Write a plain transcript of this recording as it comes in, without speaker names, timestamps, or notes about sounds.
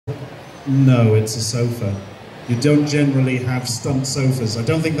No, it's a sofa. You don't generally have stunt sofas. I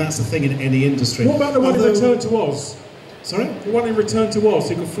don't think that's a thing in any industry. What about the one in Return to Oz? Sorry? The one in Return to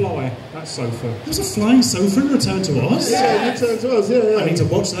Oz, you could fly, that sofa. There's a flying sofa in Return to Oz? Yeah, Return to Oz, yeah. I need to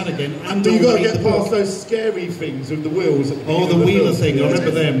watch that again. And you've got to get past those scary things with the wheels. Oh, the wheeler thing, I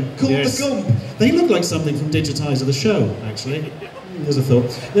remember them. Called the Gump. They look like something from Digitizer, the show, actually. There's a thought.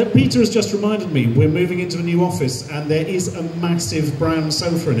 Peter has just reminded me, we're moving into a new office and there is a massive brown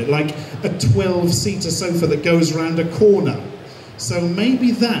sofa in it, like a 12-seater sofa that goes round a corner. So maybe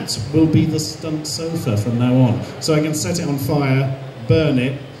that will be the stunt sofa from now on. So I can set it on fire, burn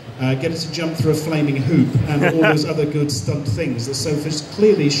it, get it to jump through a flaming hoop, and all those other good stunt things that sofas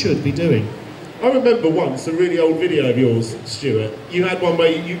clearly should be doing. I remember once a really old video of yours, Stuart. You had one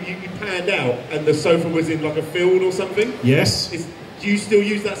where you panned out and the sofa was in like a field or something. Yes. Do you still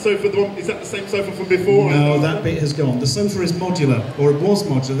use that sofa? Is that the same sofa from before? No, that bit has gone. The sofa is modular, or it was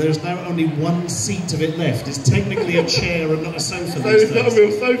modular. There's now only one seat of it left. It's technically a chair and not a sofa. So it's not a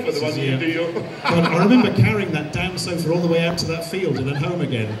real sofa, the one you do your... God, I remember carrying that damn sofa all the way out to that field and then home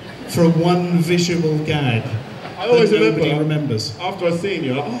again for one visual gag. I always nobody remembers. After I seen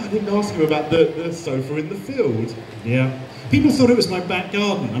you, like, oh, I didn't ask you about the sofa in the field. Yeah. People thought it was my back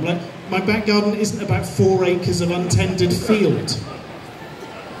garden. I'm like, my back garden isn't about 4 acres of untended field.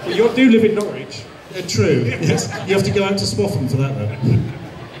 But you do live in Norwich. True. Yes. You have to go out to Swaffham for that, though.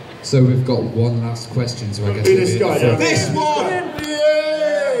 So we've got one last question, so I guess this guy. This one!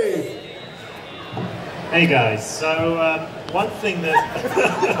 Yay! Hey guys, so one thing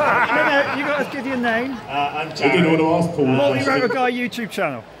that... you got to give your name. I'm Jared. We didn't want to ask Paul. Multi-Rotor Guy YouTube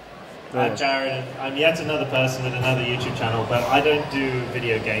channel. I'm Jared, and I'm yet another person with another YouTube channel, but I don't do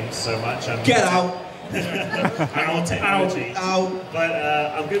video games so much. Get out! I'm more technology. But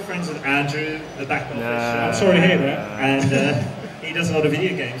I'm good friends with Andrew, the back office. I'm sorry to hear that. And he does a lot of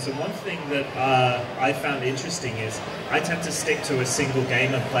video games. So one thing that I found interesting is I tend to stick to a single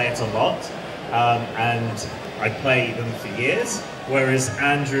game and play it a lot. And I play them for years. Whereas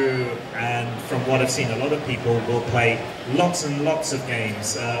Andrew, and from what I've seen, a lot of people will play lots and lots of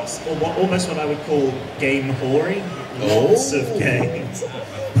games. Almost what I would call game whoring. Lots of games.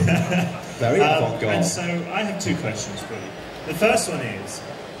 Very and so I have two questions for you. The first one is,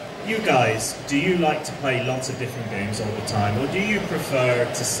 you guys, do you like to play lots of different games all the time, or do you prefer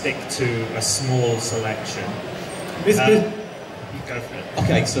to stick to a small selection? Go for it.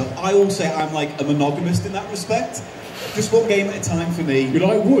 Okay, so I will say I'm like a monogamist in that respect. Just one game at a time for me. You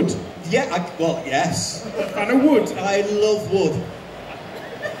like wood? Yeah, well, yes. And a wood? I love wood.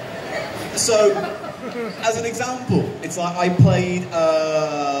 So, as an example, it's like I played,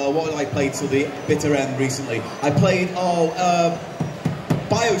 what did I play till the bitter end recently? I played,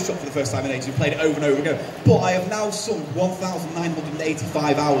 Bioshock for the first time in ages. Played it over and over again. But I have now sunk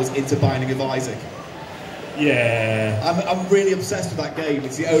 1,985 hours into Binding of Isaac. Yeah. I'm really obsessed with that game.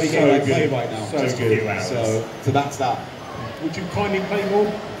 It's the only game I play right now. So good. So that's that. Would you kindly play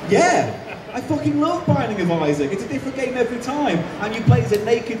more? Yeah. I fucking love Binding of Isaac. It's a different game every time. And you play as a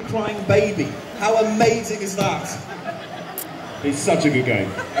naked crying baby. How amazing is that? It's such a good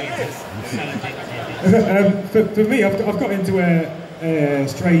game. For me, I've got into a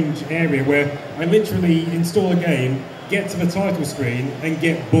strange area where I literally install a game, get to the title screen and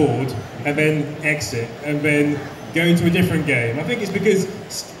get bored, and then exit, and then go into a different game. I think it's because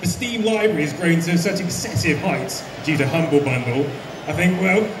the Steam library has grown to such excessive heights due to Humble Bundle. I think,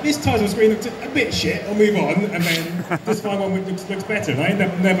 well, this title screen looks a bit shit, I'll move on, and then just find one which looks better. And I end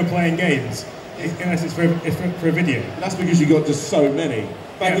up never playing games, unless it's for a video. That's because you got just so many.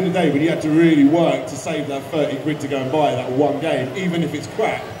 Back in the day when you had to really work to save that 30 quid to go and buy that one game, even if it's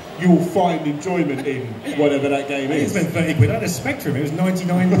crap, you will find enjoyment in whatever that game is. I spent 30 quid. I had a Spectrum, it was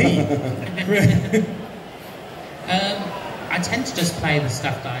 99p. I tend to just play the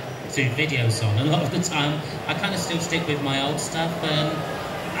stuff that I do videos on. A lot of the time, I kind of still stick with my old stuff. I'm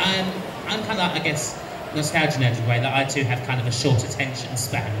kind of like, I guess, nostalgia in a way that I too have kind of a short attention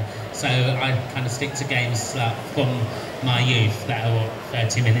span. So I kind of stick to games from my youth that are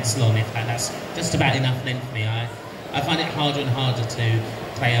 30 minutes long. In fact, that's just about enough then for me. I find it harder and harder to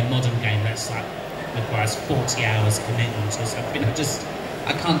play a modern game that's like requires 40 hours commitment or something.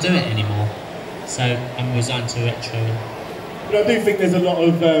 I can't do it anymore. So I'm resigned to retro. But I do think there's a lot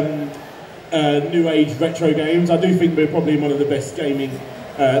of new age retro games. I do think we're probably in one of the best gaming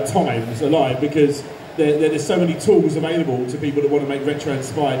times alive, because there's so many tools available to people that want to make retro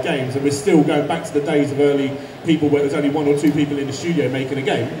inspired games, and we're still going back to the days of early people where there's only 1 or 2 people in the studio making a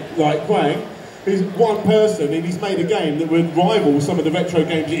game, like Quang. He's one person and he's made a game that would rival some of the retro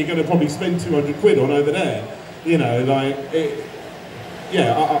games that you're going to probably spend 200 quid on over there. You know, like,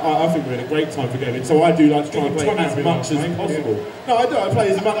 yeah, I think we're in a great time for gaming. So I do like to try and play as much as possible. No, I do. I play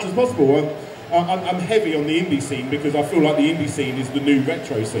as much as possible. I'm heavy on the indie scene because I feel like the indie scene is the new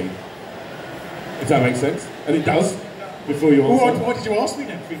retro scene. If that makes sense, and it does. Before you answer. Why did you ask me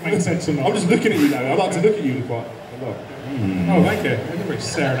then? If it makes sense or not? I'm just looking at you now. I like to look at you quite a lot. Oh, thank you. You're really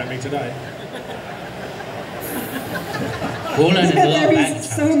staring at me today. There is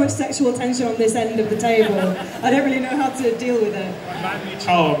so much sexual tension on this end of the table. I don't really know how to deal with it. Manly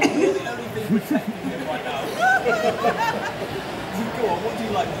charm. Go on, what do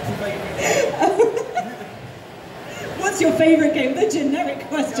you like? What's your favourite game? What's your favourite game? The generic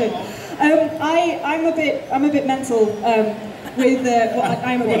question. I'm a bit mental with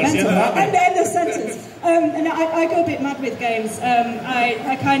I'm a bit mental. End of sentence. And I go a bit mad with games.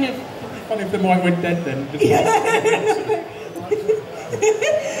 I kind of. Funny if the mic went dead then.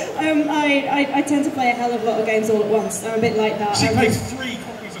 I tend to play a hell of a lot of games all at once. I'm a bit like that. She plays 3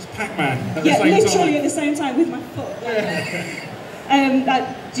 copies of Pac-Man at the same time. Yeah, literally at the same time with my foot.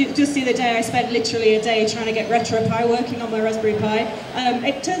 Just the other day, I spent literally a day trying to get RetroPie working on my Raspberry Pi.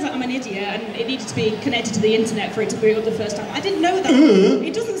 It turns out I'm an idiot, and it needed to be connected to the internet for it to boot up the first time. I didn't know that.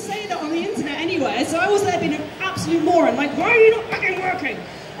 It doesn't say that on the internet anywhere, so I was there being an absolute moron, like, why are you not fucking working?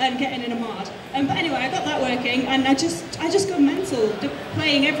 And getting in a mad. But anyway, I got that working, and I just go mental,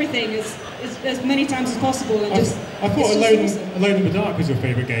 playing everything as many times as possible. And I thought Alone in the Dark was your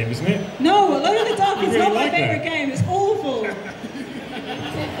favourite game, isn't it? No, Alone in the Dark is not my favourite game. It's awful.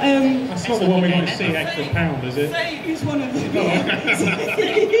 That's not the one we want to see extra pound, is it? It's one of them.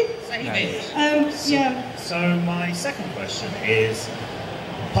 Yeah. So my second question is,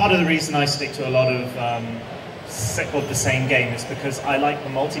 part of the reason I stick to a lot of the same game is because I like the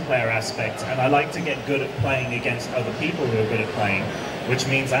multiplayer aspect, and I like to get good at playing against other people who are good at playing, which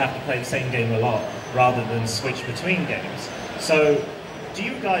means I have to play the same game a lot rather than switch between games. So do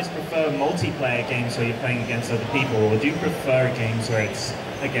you guys prefer multiplayer games where you're playing against other people, or do you prefer games where it's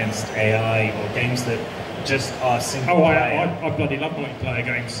against AI, or games that just are single player? I bloody love multiplayer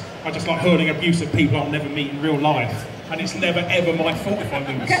games. I just like hurling abuse at people I'll never meet in real life, and it's never ever my fault if I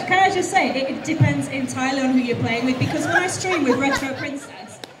lose. Can I just say, it depends entirely on who you're playing with, because when I stream with Retro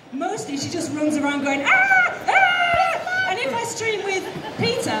Princess, mostly she just runs around going, ah! And if I stream with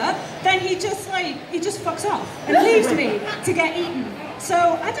Peter, then he just fucks off and leaves me to get eaten. So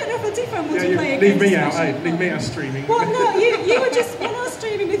I don't know if I do find multiplayer games. Leave me out, hey, leave me out streaming. Well, no, you were just, when I was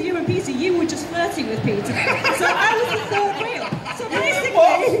streaming with you and Peter, you were just flirting with Peter. So I was the third wheel. So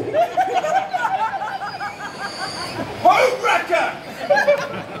basically... Home wrecker!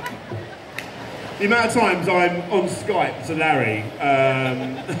 The amount of times I'm on Skype to Larry,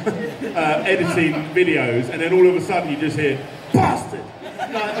 editing videos, and then all of a sudden you just hear, bastard!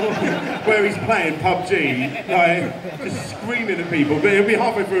 Like, where he's playing PUBG, like, just screaming at people, but he'll be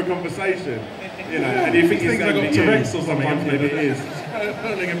halfway through a conversation, you know, and you think he's I got Tourette's or something, maybe it is.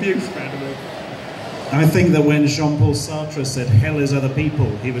 Hurling abuse, man. I think that when Jean-Paul Sartre said hell is other people,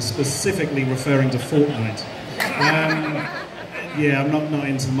 he was specifically referring to Fortnite. Yeah, I'm not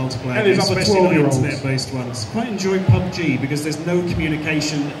into multiplayer games, especially not internet-based ones. Quite enjoy PUBG because there's no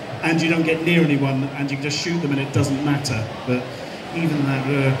communication and you don't get near anyone and you can just shoot them and it doesn't matter. But even that,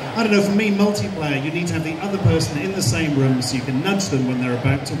 I don't know, for me, multiplayer, you need to have the other person in the same room so you can nudge them when they're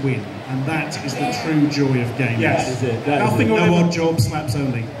about to win. And that is the true joy of gaming. Yes, no odd job, slaps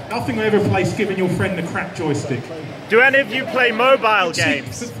only. Nothing will ever replace giving your friend the crap joystick. Do any of you play mobile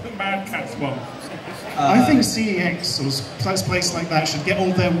games? The Mad Cats one. I think CEX or place like that should get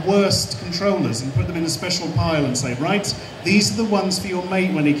all their worst controllers and put them in a special pile and say, right, these are the ones for your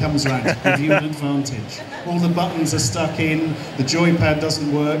mate when he comes around to give you an advantage. All the buttons are stuck in, the joypad doesn't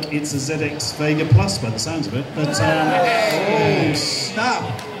work, it's a ZX Vega Plus by the sounds of it. But, oh,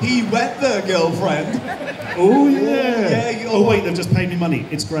 snap! He went there, girlfriend. Oh, yeah. Oh, wait, they've just paid me money.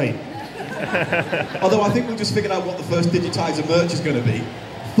 It's great. Although I think we've just figured out what the first Digitizer merch is going to be.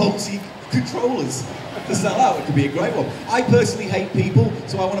 Fancy controllers to sell out. It could be a great one. I personally hate people,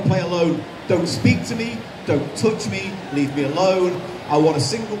 so I want to play alone. Don't speak to me, don't touch me, leave me alone. I want a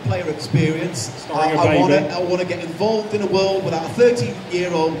single player experience. I want to get involved in a world without a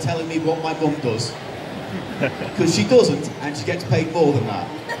 13-year-old telling me what my mum does. Because she doesn't, and she gets paid more than that.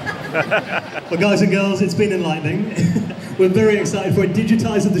 Well, guys and girls, it's been enlightening. We're very excited for a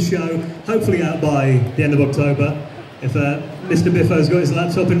Digitizer the show, hopefully out by the end of October. If Mr. Biffo's got his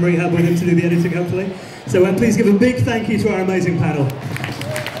laptop in rehab with him to do the editing, hopefully. So please give a big thank you to our amazing panel.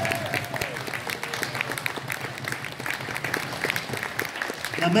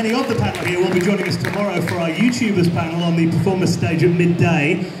 Now, many of the panel here will be joining us tomorrow for our YouTubers panel on the performance stage at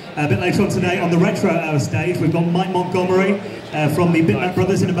midday. A bit later on today on the Retro Hour stage, we've got Mike Montgomery, from the Bitmap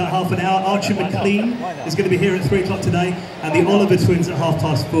Brothers in about half an hour. Archie McLean is going to be here at 3 o'clock today, and the Oliver Twins at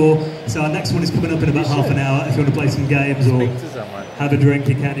 4:30. So our next one is coming up in about half an hour. If you want to play some games or have a drink,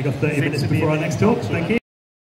 you can. You've got 30 minutes before our next talk. Thank you.